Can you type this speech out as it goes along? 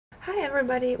Hi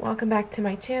everybody, welcome back to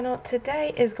my channel.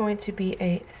 Today is going to be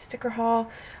a sticker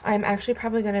haul. I'm actually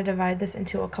probably going to divide this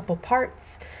into a couple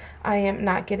parts. I am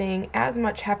not getting as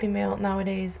much Happy Mail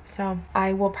nowadays, so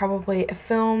I will probably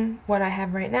film what I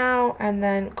have right now and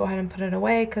then go ahead and put it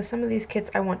away because some of these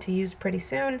kits I want to use pretty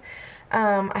soon.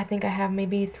 I think I have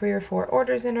maybe 3 or 4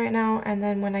 orders in right now, and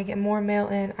then when I get more mail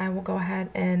in, I will go ahead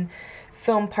and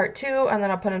film part 2 and then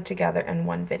I'll put them together in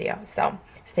one video. So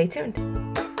stay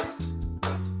tuned.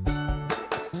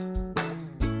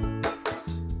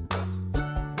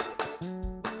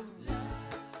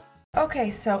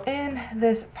 Okay, so in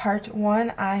this part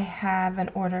 1, I have an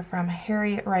order from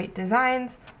Harriet Wright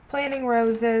Designs, Planting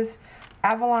Roses,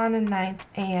 Avalon Ninth,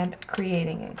 and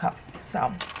Creating Income.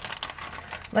 So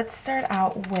let's start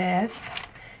out with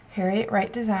Harriet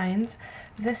Wright Designs.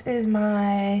 This is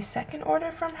my second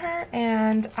order from her,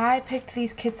 and I picked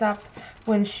these kits up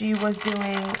when she was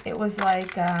doing, it was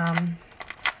like, I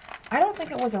don't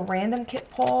think it was a random kit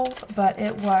pull, but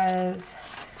it was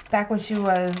back when she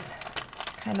was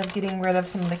kind of getting rid of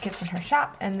some of the kits in her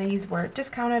shop, and these were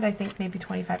discounted, I think maybe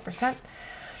 25%.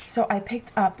 So I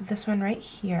picked up this one right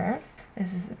here.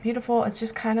 This is beautiful. It's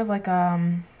just kind of like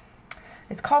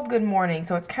it's called Good Morning,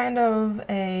 so it's kind of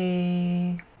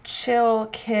a chill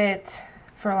kit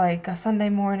for like a Sunday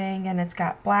morning, and it's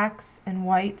got blacks and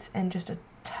whites and just a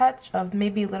touch of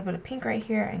maybe a little bit of pink right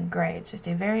here and gray. It's just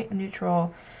a very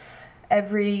neutral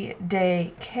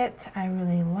everyday kit I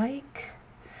really like.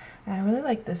 And I really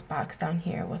like this box down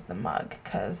here with the mug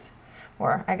because,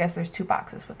 or I guess there's 2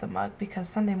 boxes with the mug because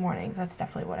Sunday mornings, that's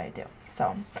definitely what I do.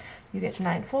 So you get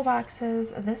 9 full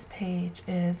boxes. This page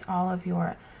is all of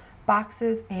your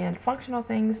boxes and functional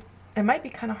things. It might be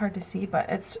kind of hard to see, but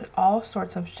it's all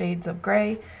sorts of shades of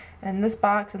gray. And this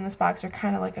box and this box are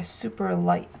kind of like a super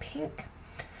light pink.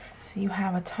 So you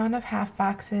have a ton of half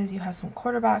boxes. You have some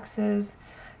quarter boxes,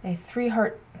 a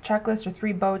 3-heart checklist or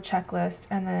 3 bow checklist,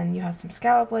 and then you have some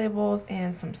scallop labels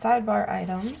and some sidebar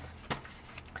items.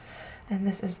 And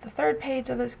this is the 3rd page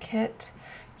of this kit.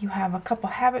 You have a couple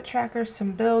habit trackers,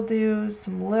 some bill dues,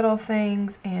 some little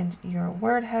things, and your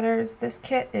word headers. This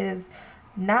kit is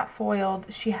not foiled.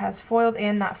 She has foiled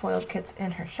and not foiled kits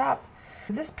in her shop.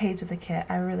 This page of the kit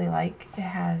I really like. It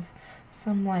has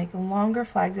some like longer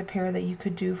flags up here that you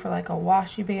could do for like a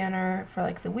washi banner for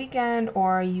like the weekend,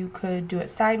 or you could do it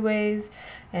sideways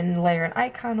and layer an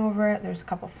icon over it. There's a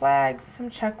couple flags, some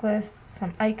checklists,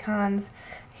 some icons.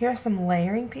 Here are some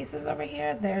layering pieces over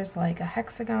here. There's like a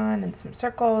hexagon and some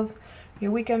circles,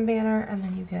 your weekend banner, and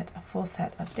then you get a full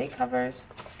set of day covers.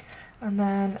 And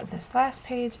then this last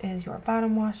page is your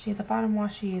bottom washi. The bottom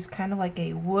washi is kind of like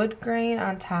a wood grain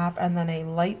on top and then a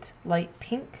light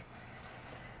pink.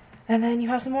 And then you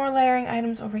have some more layering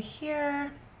items over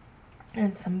here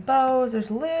and some bows. There's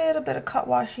a little bit of cut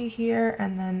washi here,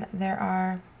 and then there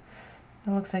are, it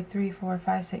looks like 3, 4,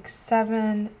 5, 6,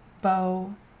 7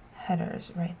 bow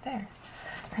headers right there.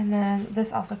 And then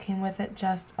this also came with it,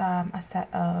 just a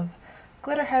set of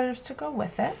glitter headers to go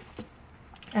with it.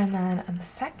 And then the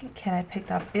second kit I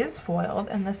picked up is foiled,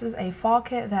 and this is a fall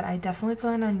kit that I definitely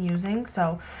plan on using,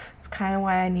 so it's kind of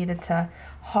why I needed to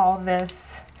haul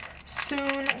this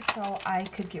soon so I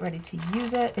could get ready to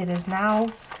use it. It is now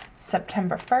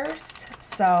September 1st,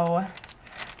 so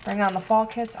bring on the fall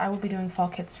kits. I will be doing fall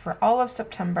kits for all of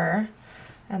September,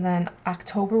 and then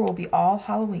October will be all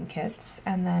Halloween kits,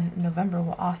 and then November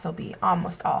will also be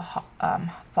almost all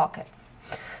fall kits.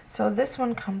 So this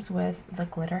one comes with the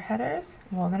glitter headers.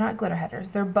 Well, they're not glitter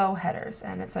headers, they're bow headers,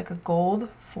 and it's like a gold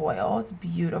foil. It's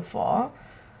beautiful.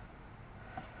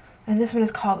 And this one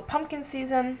is called Pumpkin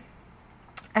Season.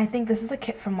 I think this is a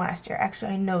kit from last year.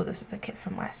 Actually, I know this is a kit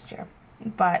from last year,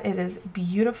 but it is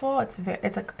beautiful. It's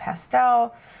like a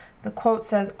pastel. The quote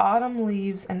says, "Autumn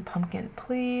leaves and pumpkin,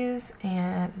 please,"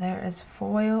 and there is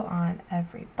foil on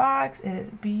every box. It is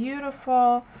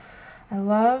beautiful. I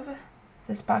love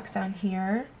this box down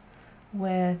here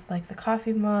with like the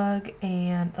coffee mug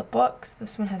and the books.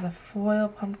 This one has a foil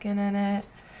pumpkin in it.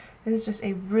 This is just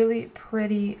a really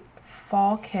pretty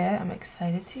fall kit. I'm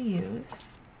excited to use.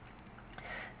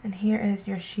 And here is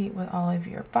your sheet with all of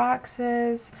your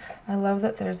boxes. I love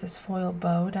that there's this foil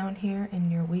bow down here in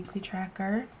your weekly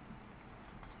tracker.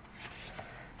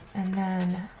 And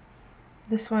then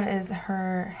this one is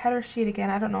her header sheet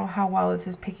again. I don't know how well this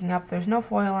is picking up. There's no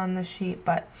foil on this sheet,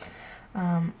 but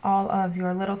all of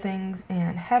your little things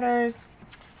and headers.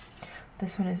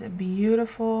 This one is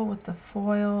beautiful with the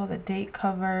foil. The date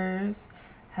covers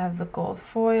have the gold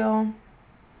foil.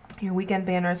 Your weekend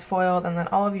banner is foiled, and then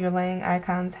all of your laying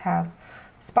icons have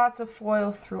spots of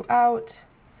foil throughout.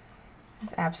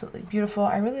 It's absolutely beautiful.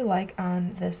 I really like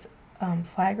on this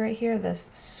flag right here, this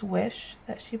swish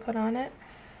that she put on it.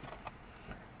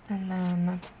 And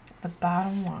then the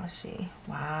bottom washi.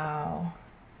 Wow.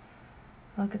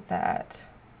 Look at that.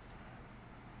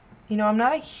 You know, I'm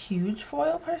not a huge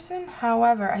foil person.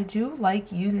 However, I do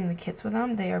like using the kits with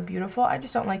them. They are beautiful. I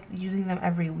just don't like using them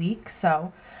every week.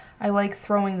 So I like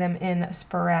throwing them in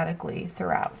sporadically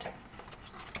throughout.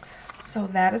 So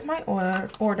that is my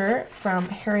order from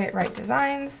Harriet Wright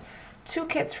Designs. 2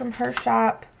 kits from her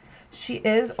shop. She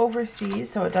is overseas,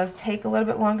 so it does take a little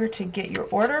bit longer to get your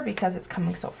order because it's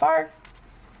coming so far.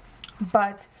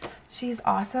 But she's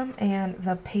awesome, and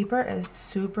the paper is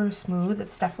super smooth.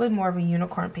 It's definitely more of a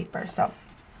unicorn paper. So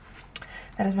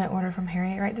that is my order from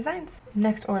Harriet Wright Designs.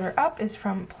 Next order up is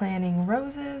from Planning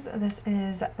Roses. This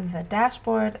is the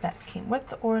dashboard that came with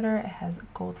the order. It has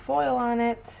gold foil on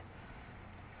it,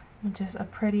 which is a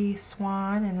pretty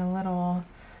swan and a little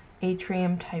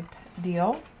atrium type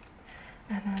deal.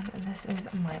 And then this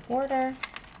is my order.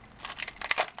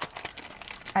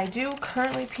 I do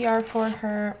currently PR for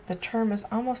her. The term is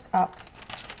almost up.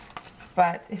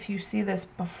 But if you see this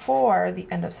before the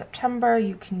end of September,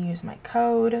 you can use my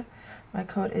code. My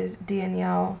code is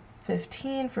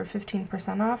Danielle15 for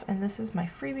 15% off. And this is my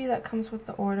freebie that comes with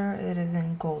the order. It is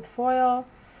in gold foil.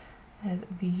 It is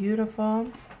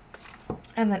beautiful.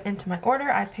 And then into my order,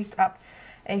 I picked up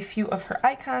a few of her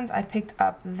icons. I picked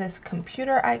up this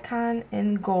computer icon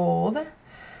in gold.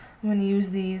 I'm going to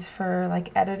use these for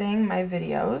like editing my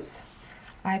videos.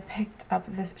 I picked up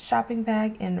this shopping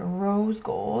bag in rose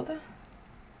gold.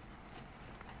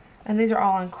 And these are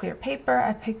all on clear paper.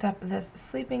 I picked up this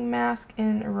sleeping mask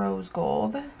in rose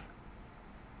gold.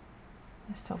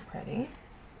 It's so pretty.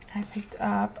 I picked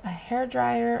up a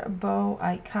hairdryer bow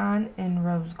icon in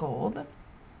rose gold.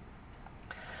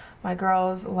 My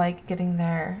girls like getting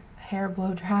their hair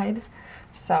blow dried,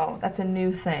 so that's a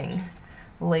new thing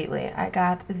lately. I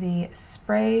got the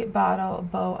spray bottle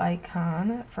bow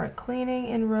icon for cleaning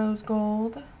in rose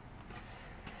gold.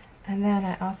 And then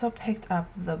I also picked up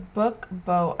the book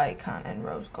bow icon in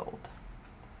rose gold.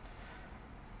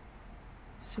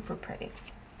 Super pretty.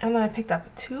 And then I picked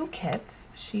up 2 kits.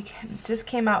 She just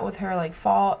came out with her like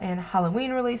fall and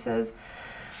Halloween releases.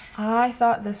 I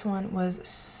thought this one was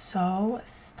so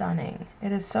stunning.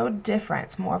 It is so different.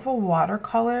 It's more of a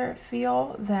watercolor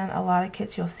feel than a lot of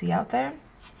kits you'll see out there.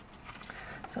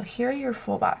 So here are your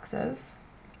full boxes.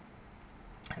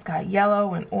 It's got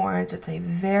yellow and orange. It's a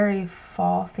very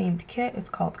fall themed kit. It's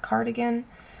called Cardigan.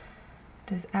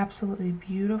 It is absolutely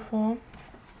beautiful.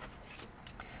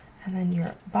 And then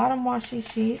your bottom washi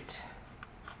sheet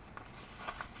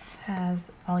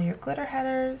has all your glitter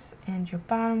headers and your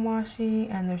bottom washi,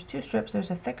 and there's 2 strips. There's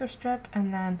a thicker strip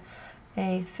and then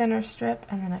a thinner strip,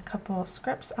 and then a couple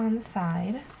scripts on the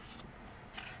side.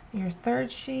 Your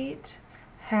third sheet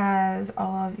has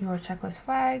all of your checklist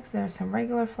flags. There's some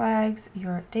regular flags,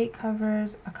 your date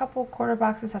covers, a couple quarter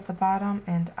boxes at the bottom,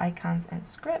 and icons and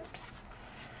scripts.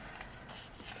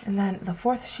 And then the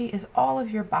 4th sheet is all of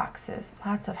your boxes.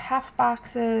 Lots of half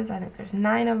boxes. I think there's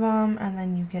 9 of them. And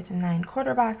then you get 9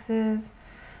 quarter boxes.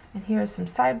 And here's some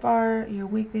sidebar, your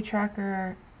weekly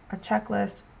tracker, a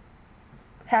checklist,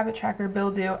 habit tracker, bill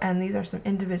due, and these are some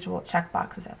individual check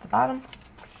boxes at the bottom.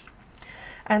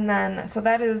 And then, so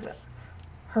that is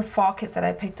her fall kit that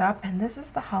I picked up. And this is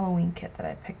the Halloween kit that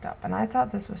I picked up. And I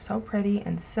thought this was so pretty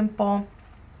and simple.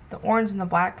 The orange and the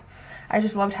black. I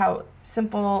just loved how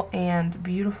simple and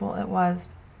beautiful it was.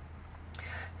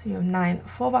 So you have 9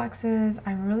 full boxes.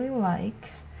 I really like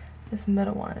this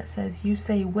middle one. It says, "You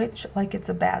say witch like it's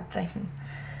a bad thing."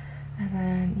 And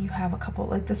then you have a couple,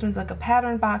 like this one's like a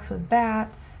pattern box with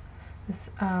bats. This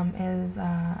is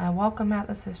a welcome mat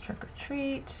that says trick or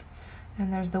treat.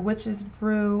 And there's the witch's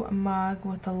brew mug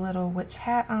with a little witch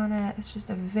hat on it. It's just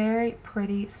a very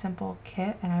pretty, simple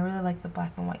kit. And I really like the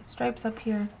black and white stripes up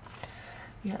here.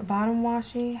 Your bottom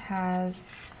washi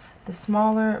has the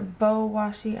smaller bow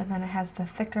washi, and then it has the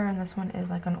thicker, and this one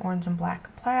is like an orange and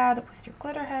black plaid with your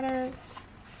glitter headers.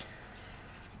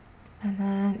 And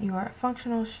then your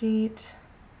functional sheet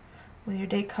with your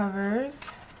date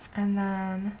covers, and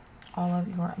then all of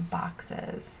your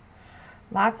boxes.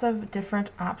 Lots of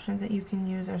different options that you can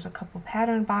use. There's a couple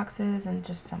pattern boxes and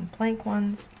just some blank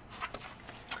ones.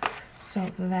 So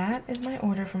that is my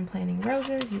order from Planning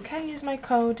Roses. You can use my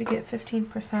code to get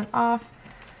 15% off.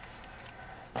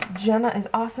 Jenna is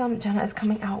awesome. Jenna is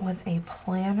coming out with a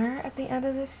planner at the end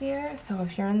of this year. So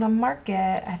if you're in the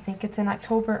market, I think it's in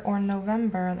October or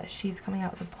November that she's coming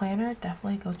out with a planner.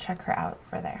 Definitely go check her out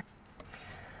over there.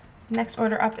 Next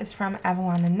order up is from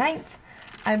Avalon Ninth.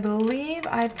 I believe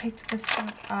I picked this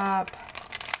one up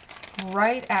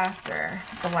right after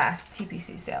the last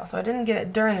TPC sale. So I didn't get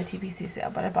it during the TPC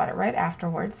sale, but I bought it right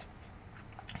afterwards.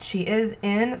 She is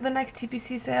in the next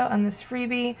TPC sale, and this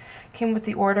freebie came with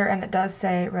the order, and it does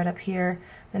say right up here,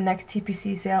 the next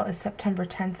TPC sale is September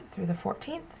 10th through the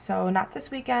 14th. So not this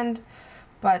weekend,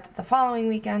 but the following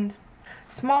weekend.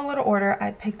 Small little order.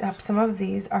 I picked up some of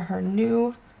these are her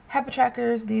new habit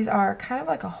trackers. These are kind of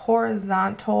like a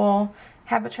horizontal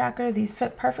habit tracker. These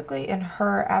fit perfectly in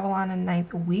her Avalon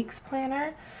Ninth weeks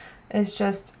planner. It's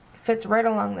just fits right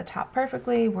along the top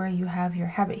perfectly where you have your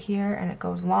habit here and it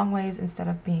goes long ways instead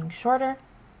of being shorter.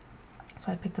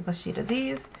 So I picked up a sheet of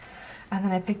these, and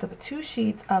then I picked up 2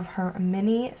 sheets of her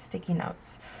mini sticky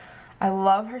notes. I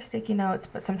love her sticky notes,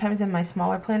 but sometimes in my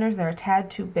smaller planners they're a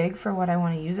tad too big for what I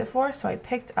want to use it for, so I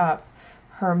picked up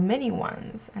her mini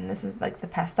ones, and this is like the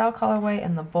pastel colorway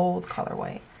and the bold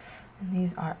colorway, and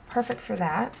these are perfect for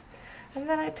that. And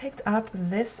then I picked up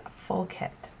this full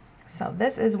kit. So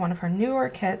this is one of her newer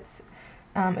kits.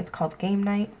 It's called Game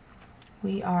Night.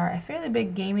 We are a fairly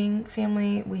big gaming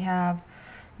family. We have,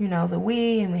 you know, the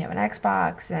Wii, and we have an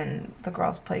Xbox, and the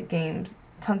girls play games,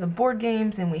 tons of board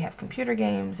games, and we have computer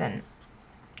games, and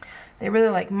they really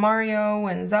like Mario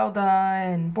and Zelda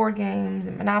and board games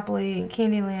and Monopoly and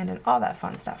Candyland and all that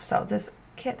fun stuff. So this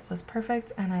kit was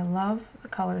perfect, and I love the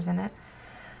colors in it.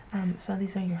 So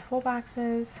these are your full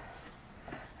boxes.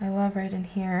 I love right in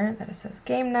here that it says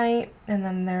Game Night, and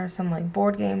then there are some like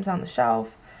board games on the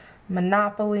shelf,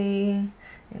 Monopoly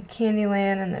and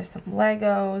Candyland, and there's some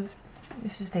Legos.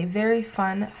 This is a very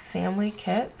fun family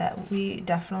kit that we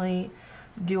definitely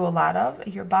do a lot of.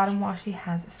 Your bottom washi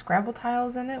has Scrabble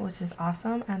tiles in it, which is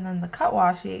awesome, and then the cut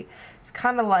washi is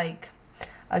kind of like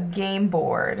a game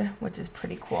board, which is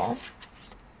pretty cool.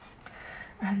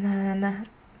 And then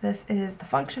this is the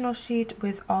functional sheet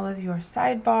with all of your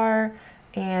sidebar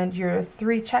and your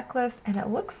 3 checklists, and it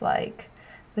looks like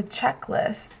the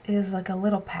checklist is like a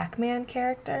little Pac-Man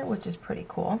character, which is pretty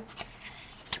cool.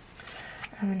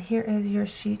 And then here is your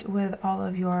sheet with all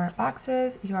of your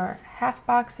boxes, your half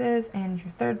boxes and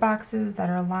your third boxes that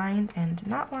are lined and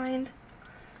not lined.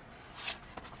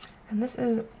 And this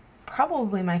is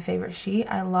probably my favorite sheet.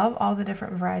 I love all the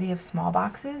different variety of small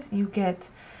boxes. You get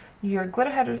your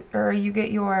glitter header, or you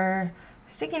get your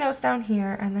sticky notes down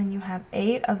here, and then you have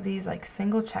 8 of these like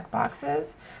single check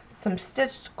boxes, some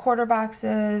stitched quarter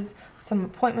boxes, some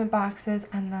appointment boxes,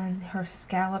 and then her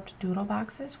scalloped doodle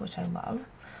boxes, which I love.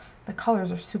 The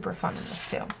colors are super fun in this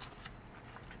too.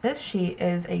 This sheet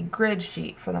is a grid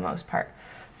sheet for the most part.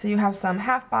 So you have some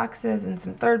half boxes and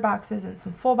some third boxes and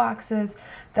some full boxes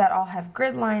that all have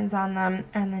grid lines on them,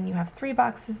 and then you have 3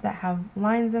 boxes that have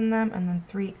lines in them, and then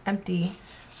 3 empty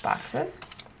boxes.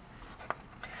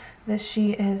 This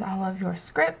sheet is all of your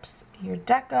scripts, your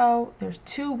deco. There's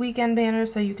 2 weekend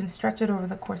banners so you can stretch it over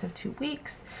the course of 2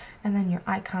 weeks, and then your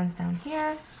icons down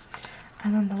here.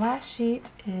 And then the last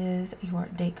sheet is your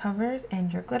date covers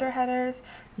and your glitter headers.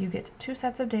 You get 2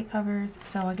 sets of date covers.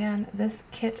 So again, this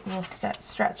kit will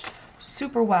stretch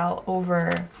super well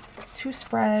over 2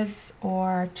 spreads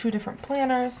or 2 different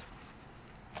planners.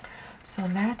 So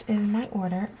that is my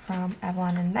order from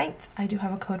Avalon Ninth. I do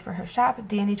have a code for her shop.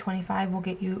 Dandy25 will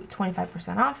get you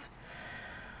 25% off.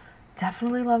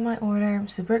 Definitely love my order. I'm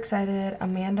super excited.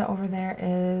 Amanda over there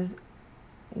is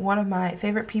one of my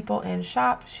favorite people in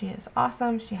shop. She is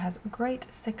awesome. She has great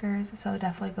stickers, so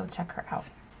definitely go check her out.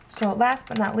 So last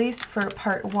but not least, for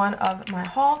part 1 of my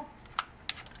haul,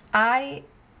 I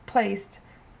placed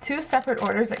 2 separate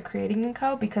orders at Creating &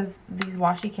 Co. because these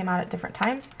washi came out at different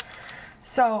times.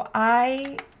 So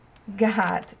I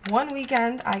got, one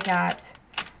weekend I got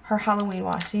her Halloween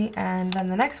washi, and then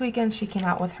the next weekend she came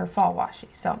out with her fall washi.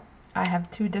 So I have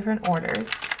 2 different orders.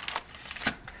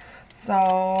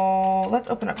 So let's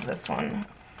open up this one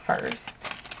first.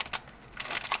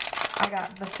 I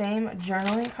got the same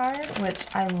journaling card, which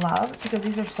I love because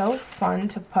these are so fun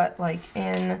to put like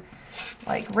in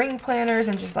like ring planners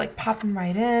and just like pop them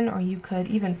right in, or you could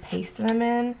even paste them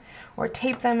in or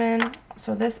tape them in.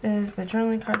 So this is the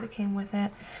journaling card that came with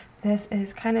it. This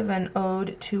is kind of an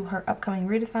ode to her upcoming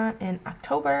readathon in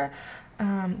October.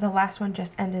 The last one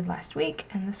just ended last week,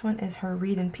 and this one is her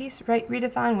Read in Peace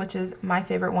readathon, which is my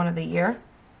favorite one of the year.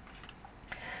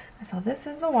 So this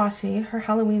is the washi, her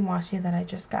Halloween washi that I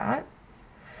just got.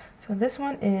 So this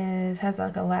one has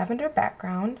like a lavender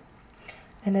background,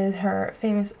 and is her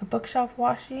famous bookshelf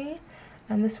washi,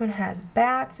 and this one has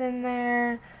bats in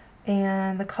there,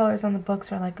 and the colors on the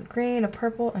books are like a green, a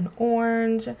purple, an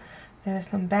orange. There's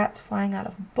some bats flying out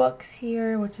of books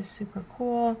here, which is super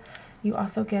cool. You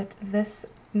also get this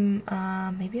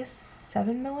maybe a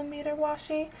 7mm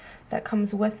washi that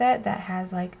comes with it that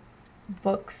has like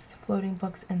books, floating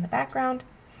books in the background.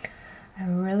 I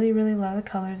really, really love the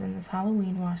colors in this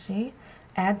Halloween washi.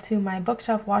 Add to my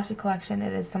bookshelf washi collection.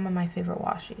 It is some of my favorite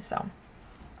washi. So,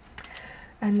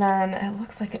 and then it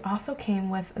looks like it also came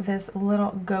with this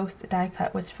little ghost die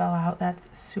cut which fell out. That's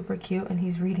super cute, and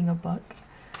he's reading a book.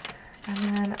 And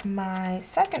then my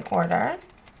second order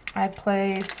I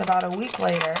placed about a week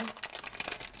later,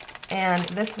 and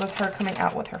this was her coming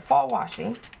out with her fall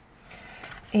washi.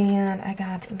 And I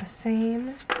got the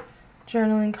same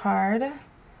journaling card.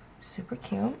 Super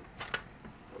cute.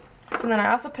 So then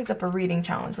I also picked up a reading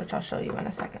challenge, which I'll show you in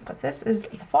a second. But this is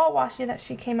the fall washi that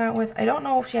she came out with. I don't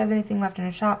know if she has anything left in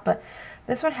her shop, but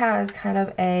this one has kind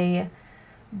of a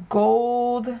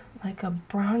gold, like a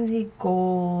bronzy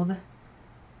gold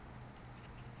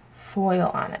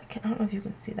foil on it. I don't know if you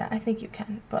can see that. I think you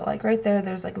can. But like right there,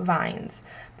 there's like vines.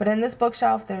 But in this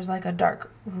bookshelf, there's like a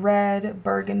dark red,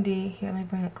 burgundy. Here, let me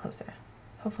bring it closer.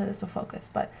 Hopefully this will focus.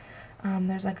 But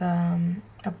there's like a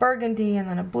burgundy and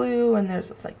then a blue, and there's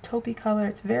this like taupey color.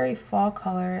 It's very fall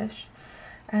colorish.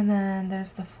 And then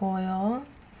there's the foil.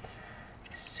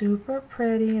 Super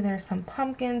pretty. There's some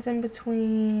pumpkins in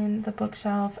between the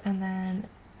bookshelf, and then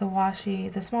the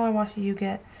washi, the smaller washi you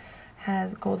get,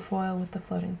 has gold foil with the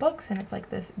floating books, and it's like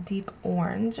this deep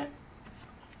orange.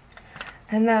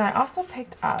 And then I also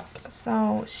picked up,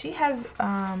 so she has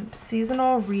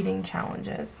seasonal reading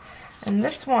challenges. And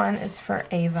this one is for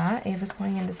Ava. Ava's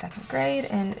going into 2nd grade,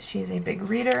 and she's a big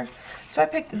reader. So I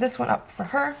picked this one up for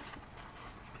her.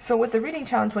 So with the reading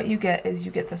challenge, what you get is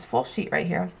you get this full sheet right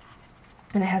here.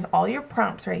 And it has all your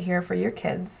prompts right here for your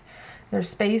kids. There's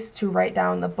space to write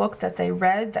down the book that they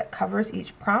read that covers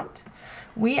each prompt.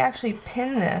 We actually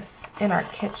pin this in our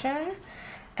kitchen,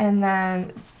 and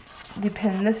then we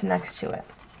pin this next to it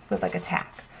with like a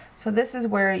tack. So this is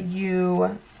where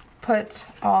you put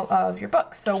all of your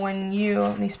books. So when you,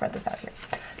 let me spread this out here.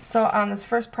 So on this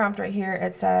first prompt right here,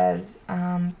 it says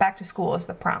back to school is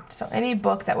the prompt. So any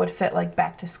book that would fit like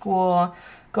back to school,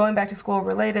 going back to school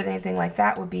related, anything like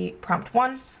that would be prompt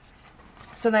 1.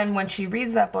 So then when she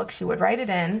reads that book, she would write it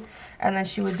in, and then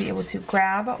she would be able to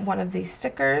grab one of these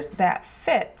stickers that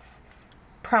fits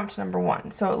prompt number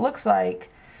 1. So it looks like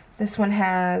this one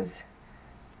has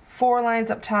 4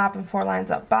 lines up top and 4 lines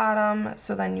up bottom.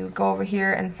 So then you go over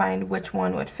here and find which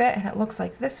one would fit, and it looks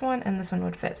like this one and this one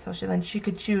would fit. So then she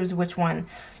could choose which one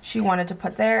she wanted to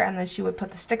put there, and then she would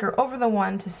put the sticker over the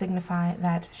one to signify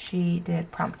that she did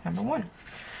prompt number 1.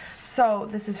 So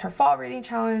this is her fall reading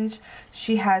challenge.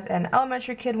 She has an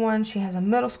elementary kid one, she has a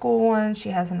middle school one, she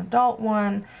has an adult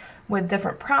one with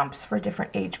different prompts for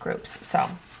different age groups. So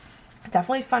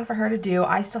definitely fun for her to do.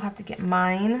 I still have to get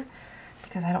mine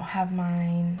because I don't have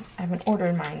mine. I haven't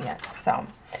ordered mine yet. So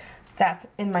that's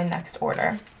in my next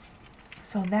order.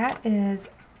 So that is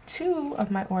 2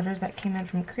 of my orders that came in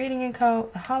from Creating & Co.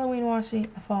 The Halloween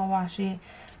washi, the fall washi,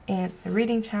 and the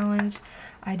reading challenge.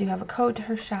 I do have a code to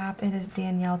her shop. It is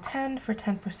Danielle10 for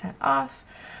 10% off.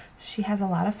 She has a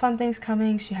lot of fun things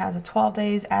coming. She has a 12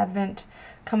 days Advent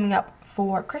coming up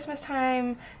for Christmas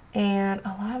time, and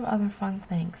a lot of other fun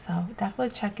things. So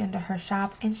definitely check into her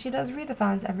shop, and she does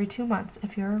readathons every 2 months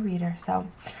if you're a reader. So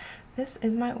this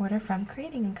is my order from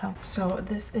Creating & Co. So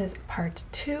this is part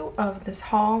 2 of this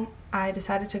haul. I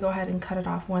decided to go ahead and cut it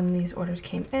off when these orders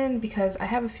came in because I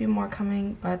have a few more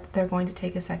coming, but they're going to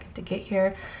take a second to get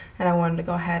here, and I wanted to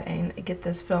go ahead and get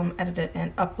this film edited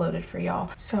and uploaded for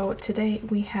y'all. So today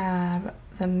we have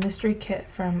the mystery kit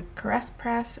from Caress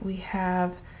Press, we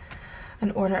have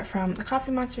an order from the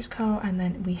Coffee Monsterz Co., and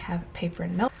then we have paper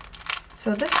and milk.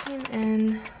 So this came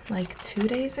in like 2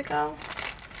 days ago.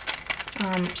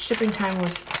 Shipping time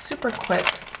was super quick,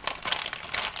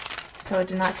 so it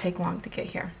did not take long to get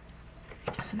here.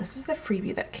 So this is the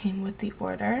freebie that came with the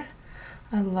order.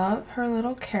 I love her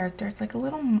little character. It's like a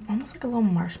little, almost like a little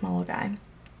marshmallow guy.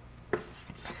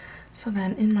 So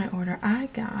then in my order I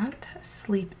got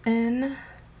Sleep In,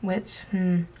 which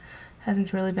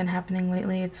hasn't really been happening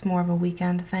lately. It's more of a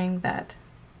weekend thing that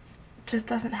just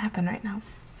doesn't happen right now.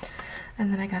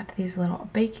 And then I got these little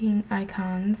baking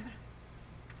icons.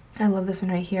 I love this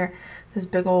one right here. This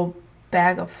big old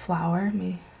bag of flour.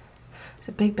 It's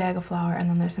a big bag of flour, and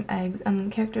then there's some eggs, and then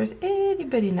the character is itty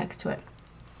bitty next to it.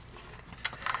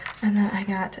 And then I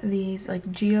got these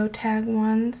like geotag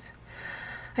ones.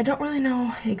 I don't really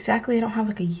know exactly, I don't have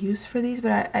like a use for these,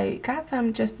 but I got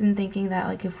them just in thinking that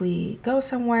like if we go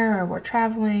somewhere or we're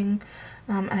traveling,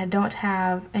 and I don't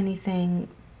have anything,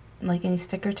 like any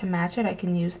sticker to match it, I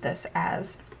can use this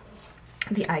as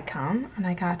the icon. And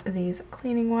I got these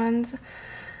cleaning ones.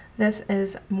 This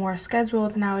is more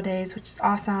scheduled nowadays, which is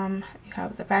awesome. You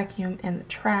have the vacuum and the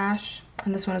trash,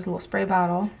 and this one is a little spray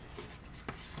bottle.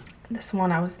 This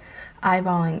one I was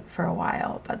eyeballing for a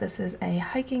while, but this is a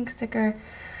hiking sticker.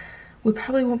 We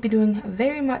probably won't be doing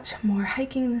very much more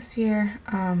hiking this year,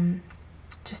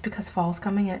 just because fall's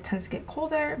coming and it tends to get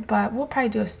colder, but we'll probably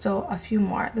do still a few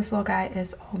more. This little guy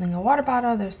is holding a water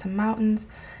bottle, there's some mountains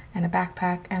and a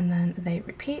backpack, and then they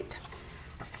repeat.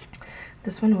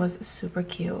 This one was super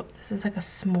cute. This is like a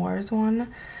s'mores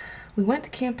one. We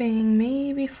went camping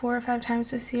maybe 4 or 5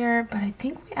 times this year, but I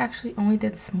think we actually only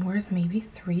did s'mores maybe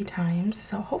 3 times.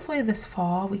 So hopefully this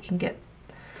fall we can get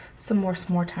some more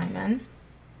s'more time in.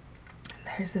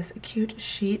 There's this cute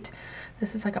sheet.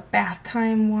 This is like a bath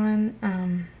time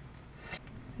one.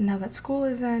 Now that school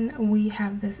is in, we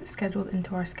have this scheduled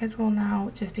into our schedule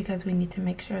now, just because we need to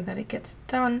make sure that it gets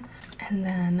done. And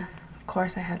then of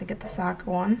course I had to get the soccer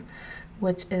one,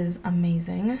 which is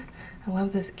amazing. I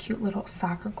love this cute little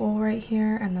soccer goal right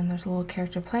here, and then there's a little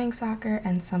character playing soccer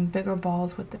and some bigger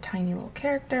balls with the tiny little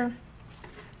character.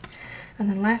 And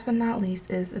then last but not least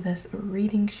is this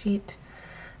reading sheet.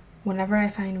 Whenever I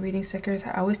find reading stickers,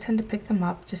 I always tend to pick them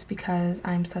up just because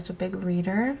I'm such a big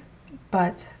reader.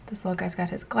 But this little guy's got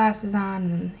his glasses on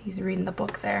and he's reading the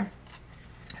book there.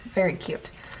 Very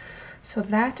cute. So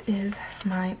that is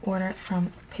my order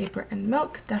from Paper and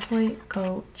Milk. Definitely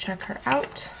go check her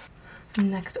out.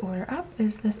 Next order up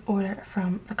is this order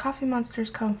from the Coffee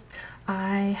Monsterz Co.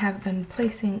 I have been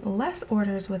placing less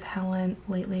orders with Helen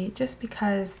lately just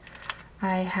because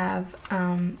I have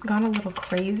gone a little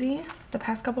crazy the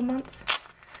past couple months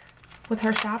with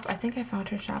her shop. I think I found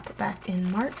her shop back in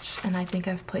March, and I think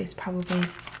I've placed probably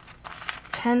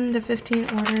 10 to 15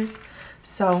 orders.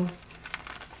 So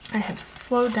I have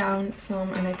slowed down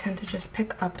some, and I tend to just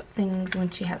pick up things when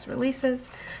she has releases.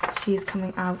 She's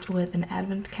coming out with an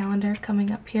advent calendar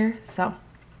coming up here, so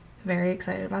very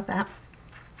excited about that.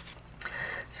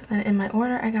 So then in my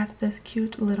order I got this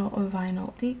cute little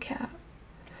vinyl decaf,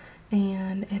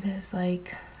 and it is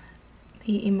like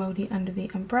the emoji under the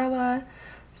umbrella.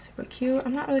 Super cute.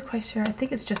 I'm not really quite sure. I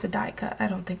think it's just a die cut. I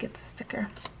don't think it's a sticker.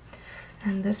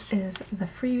 And this is the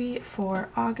freebie for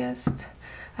August.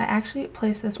 I actually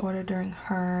placed this order during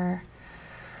her,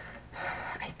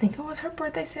 I think it was her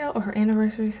birthday sale or her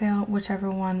anniversary sale,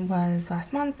 whichever one was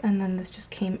last month, and then this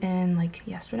just came in like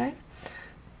yesterday.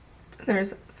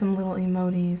 There's some little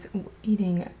emojis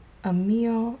eating a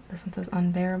meal. This one says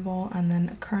unbearable, and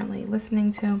then currently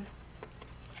listening to.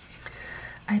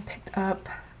 I picked up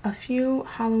a few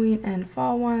Halloween and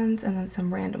fall ones and then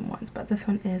some random ones, but this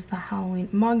one is the Halloween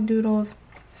mug doodles.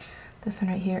 This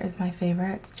one right here is my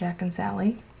favorite. It's Jack and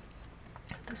Sally.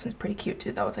 This one's pretty cute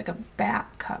too though. It's like a bat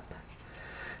cup.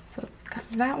 So got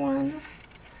that one.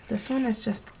 This one is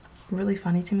just really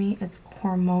funny to me. It's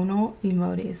hormonal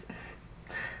emojis.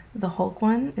 The Hulk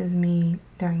one is me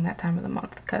during that time of the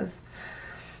month because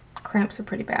cramps are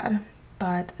pretty bad.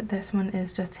 But this one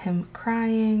is just him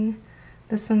crying.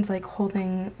 This one's like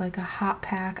holding like a hot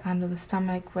pack onto the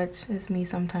stomach, which is me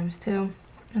sometimes too.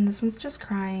 And this one's just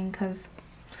crying because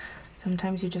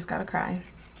sometimes you just gotta cry.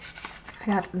 I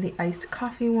got the iced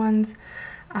coffee ones.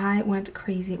 I went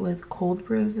crazy with cold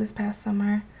brews this past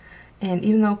summer. And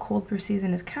even though cold brew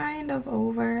season is kind of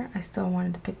over, I still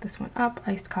wanted to pick this one up.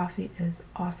 Iced coffee is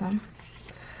awesome.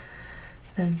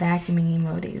 The vacuuming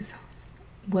emojis.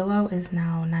 Willow is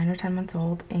now 9 or 10 months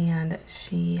old, and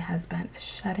she has been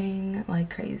shedding like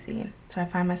crazy. So I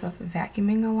find myself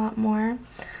vacuuming a lot more.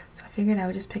 So I figured I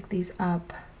would just pick these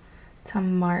up to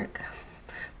mark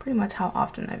pretty much how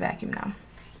often I vacuum now.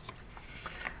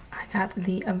 I got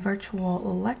the virtual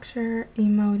lecture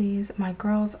emojis. My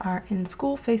girls are in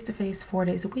school face-to-face 4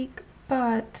 days a week,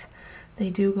 but they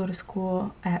do go to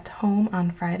school at home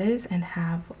on Fridays and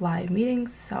have live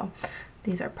meetings, so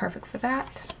these are perfect for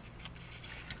that.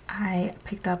 I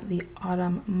picked up the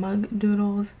autumn mug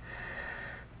doodles.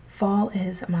 Fall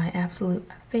is my absolute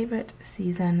favorite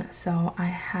season, so I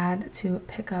had to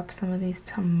pick up some of these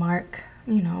to mark,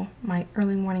 you know, my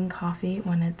early morning coffee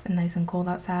when it's nice and cold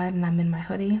outside and I'm in my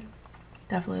hoodie.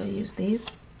 Definitely will use these.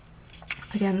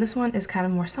 Again, this one is kind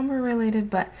of more summer related,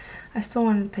 but I still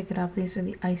wanted to pick it up. These are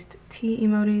the iced tea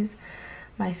emojis.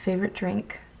 My favorite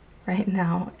drink right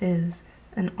now is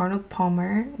an Arnold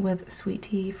Palmer with sweet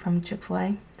tea from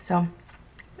Chick-fil-A. So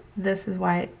this is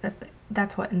why,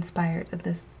 that's what inspired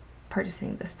this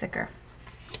purchasing this sticker.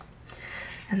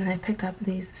 And then I picked up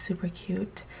these super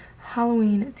cute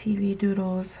Halloween TV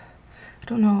doodles. I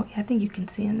don't know, I think you can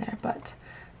see in there, but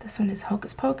this one is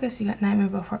Hocus Pocus. You got Nightmare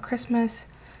Before Christmas.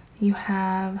 You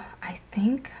have, I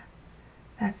think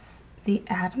that's the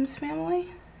Addams Family.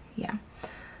 Yeah.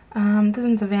 This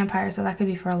one's a vampire, so that could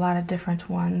be for a lot of different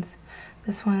ones.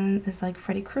 This one is like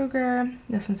Freddy Krueger.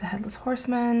 This one's a Headless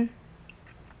Horseman.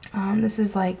 This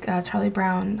is like Charlie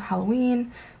Brown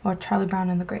Halloween, or Charlie Brown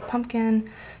and the Great Pumpkin.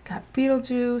 Got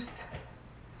Beetlejuice.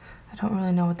 I don't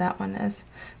really know what that one is.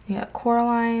 You got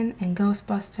Coraline and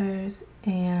Ghostbusters,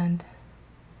 and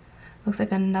looks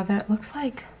like another, looks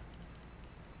like,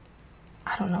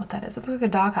 I don't know what that is. It looks like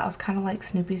a doghouse, kind of like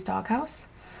Snoopy's doghouse.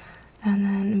 And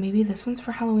then maybe this one's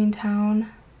for Halloween Town.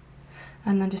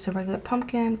 And then just a regular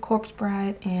pumpkin, Corpse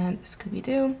Bride, and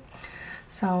Scooby-Doo.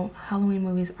 So Halloween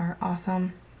movies are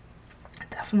awesome.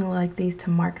 Definitely like these to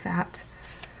mark that.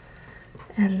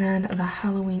 And then the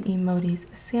Halloween Emotes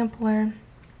sampler.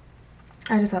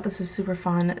 I just thought this was super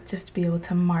fun, just to be able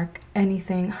to mark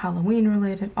anything Halloween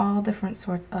related, all different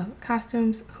sorts of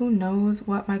costumes. Who knows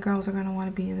what my girls are going to want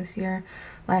to be this year.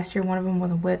 Last year one of them was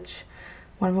a witch,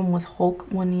 one of them was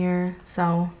Hulk one year,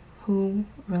 so who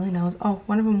really knows. Oh,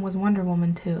 one of them was Wonder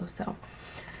Woman too, so.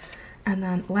 And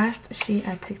then last sheet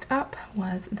I picked up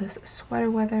was this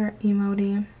sweater weather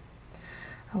emoji.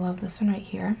 I love this one right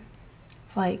here.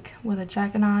 It's like with a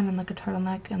jacket on and like a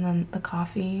turtleneck, and then the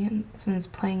coffee, and this one's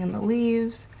playing in the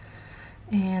leaves,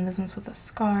 and this one's with a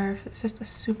scarf. It's just a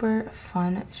super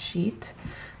fun sheet.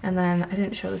 And then I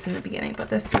didn't show this in the beginning, but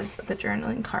this is the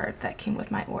journaling card that came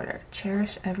with my order.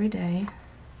 Cherish every day.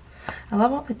 I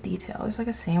love all the detail. There's like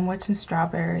a sandwich and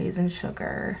strawberries and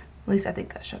sugar. At least I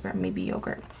think that's sugar, maybe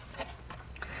yogurt.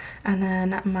 And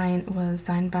then mine was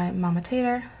signed by Mama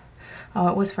Tater. Oh,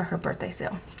 it was for her birthday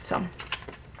sale. So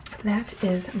that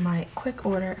is my quick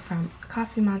order from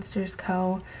Coffee Monsterz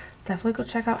Co. Definitely go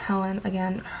check out Helen.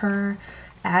 Again, her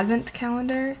advent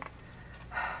calendar,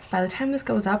 by the time this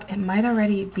goes up, it might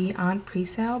already be on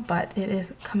pre-sale, but it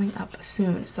is coming up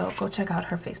soon. So go check out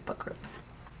her Facebook group.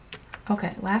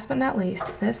 Okay, last but not least,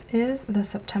 this is the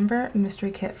September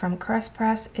mystery kit from Caress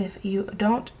Press. If you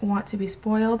don't want to be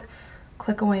spoiled,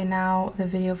 click away now. The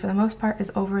video for the most part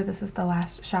is over. This is the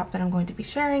last shop that I'm going to be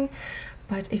sharing.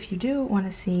 But if you do want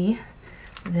to see,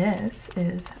 this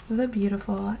is the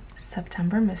beautiful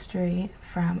September mystery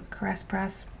from Caress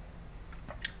Press.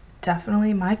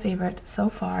 Definitely my favorite so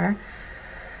far.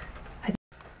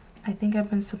 I think I've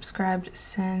been subscribed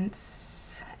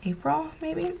since April,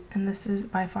 maybe, and this is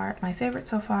by far my favorite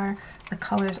so far. The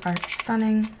colors are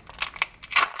stunning,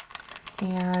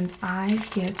 and I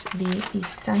get the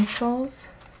Essentials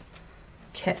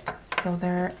kit. So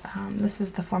they're, this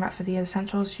is the format for the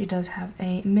Essentials. She does have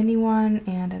a mini one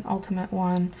and an ultimate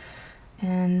one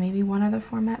and maybe one other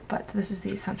format, but this is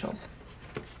the Essentials.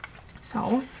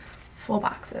 So, full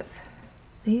boxes.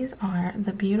 These are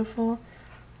the beautiful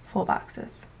full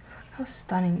boxes. How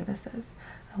stunning this is.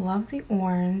 I love the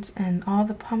orange and all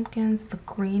the pumpkins. The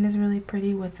green is really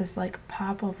pretty with this like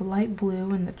pop of light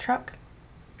blue in the truck.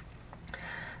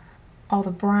 All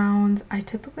the browns. I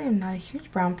typically am not a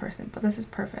huge brown person, but this is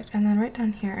perfect. And then right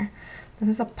down here, this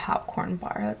is a popcorn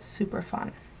bar. That's super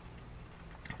fun.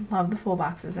 Love the full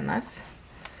boxes in this.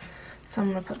 So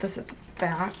I'm going to put this at the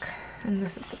back and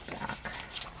this at the back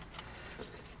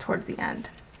towards the end.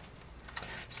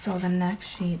 So the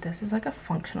next sheet, this is like a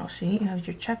functional sheet. You have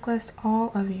your checklist,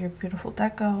 all of your beautiful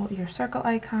deco, your circle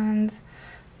icons,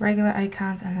 regular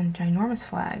icons, and then ginormous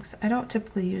flags. I don't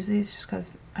typically use these just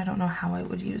because I don't know how I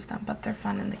would use them, but they're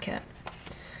fun in the kit.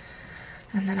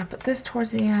 And then I put this towards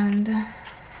the end.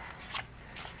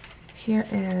 Here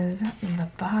is the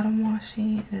bottom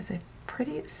washi. It is a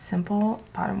pretty simple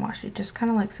bottom washi, just kind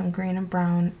of like some green and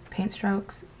brown paint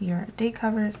strokes. Your date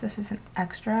covers. This is an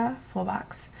extra full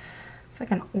box. It's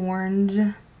like an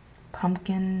orange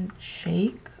pumpkin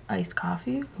shake, iced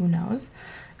coffee, who knows.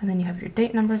 And then you have your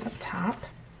date numbers up top.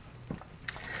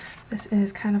 This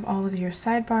is kind of all of your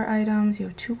sidebar items. You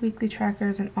have 2 weekly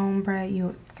trackers, an ombre. You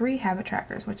have 3 habit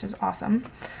trackers, which is awesome.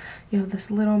 You have this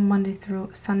little Monday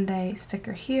through Sunday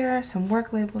sticker here, some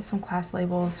work labels, some class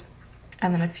labels,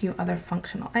 and then a few other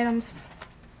functional items.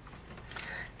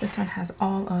 This one has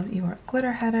all of your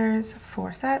glitter headers,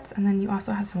 4 sets, and then you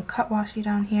also have some cut washi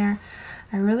down here.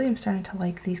 I really am starting to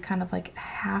like these kind of like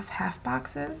half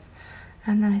boxes.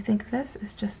 And then I think this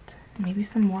is just maybe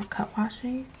some more cut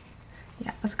washi.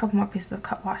 Yeah, there's a couple more pieces of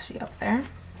cut washi up there.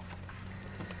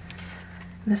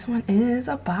 This one is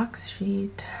a box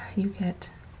sheet. You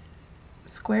get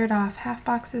squared off half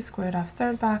boxes, squared off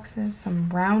third boxes, some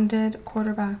rounded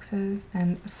quarter boxes,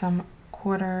 and some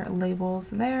quarter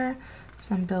labels there,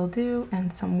 some bill due,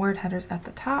 and some word headers at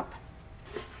the top.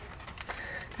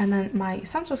 And then my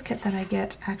Essentials kit that I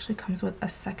get actually comes with a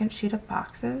second sheet of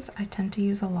boxes. I tend to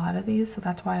use a lot of these, so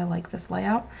that's why I like this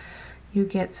layout. You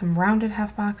get some rounded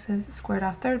half boxes, squared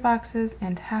off third boxes,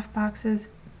 and half boxes.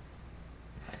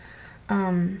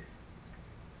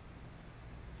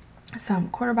 some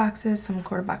quarter boxes, some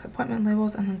quarter box appointment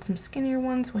labels, and then some skinnier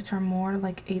ones, which are more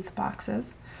like 1/8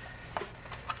 boxes.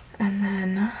 And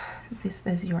then this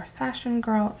is your Fashion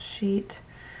Girl sheet.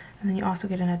 And then you also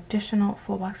get an additional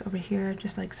full box over here,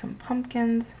 just like some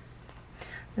pumpkins.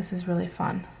 This is really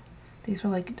fun. These are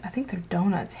like, I think they're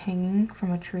donuts hanging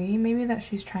from a tree, maybe, that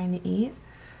she's trying to eat.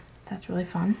 That's really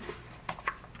fun.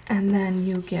 And then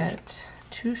you get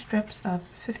 2 strips of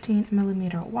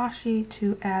 15mm washi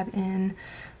to add in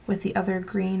with the other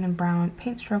green and brown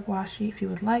paint stroke washi if you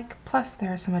would like. Plus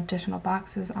there are some additional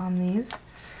boxes on these.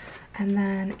 And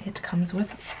then it comes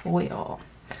with foil.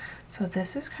 So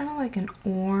this is kind of like an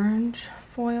orange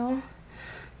foil.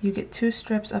 You get 2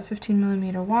 strips of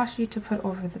 15mm washi to put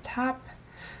over the top.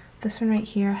 This one right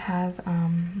here has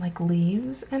like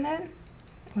leaves in it,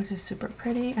 which is super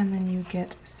pretty. And then you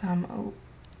get some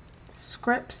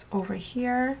scripts over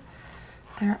here.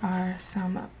 There are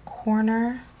some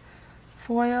corner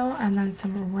foil and then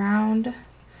some round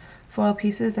foil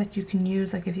pieces that you can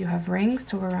use like if you have rings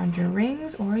to go around your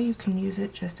rings, or you can use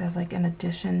it just as like an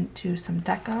addition to some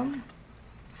deco.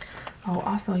 Oh,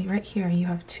 also right here you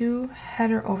have 2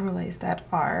 header overlays that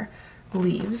are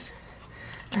leaves.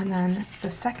 And then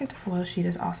the second foil sheet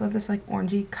is also this like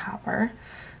orangey copper.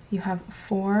 You have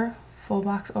 4 full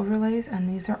box overlays, and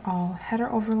these are all header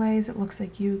overlays. It looks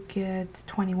like you get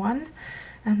 21.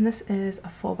 And this is a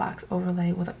full box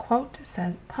overlay with a quote. It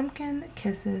says, "Pumpkin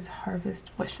kisses, harvest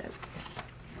wishes."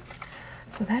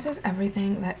 So that is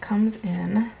everything that comes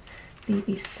in the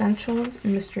Essentials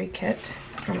Mystery Kit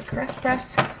from Press.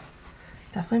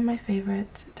 Definitely my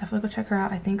favorite. Definitely go check her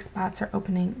out. I think spots are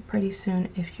opening pretty soon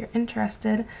if you're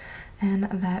interested. And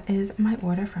that is my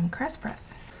order from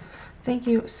Press. Thank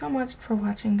you so much for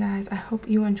watching, guys. I hope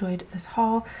you enjoyed this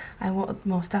haul. I will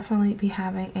most definitely be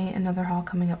having another haul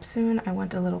coming up soon. I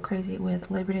went a little crazy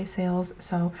with Labor Day sales,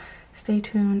 so stay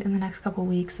tuned in the next couple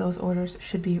weeks. Those orders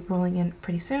should be rolling in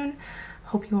pretty soon.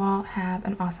 Hope you all have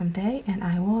an awesome day, and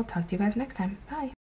I will talk to you guys next time. Bye.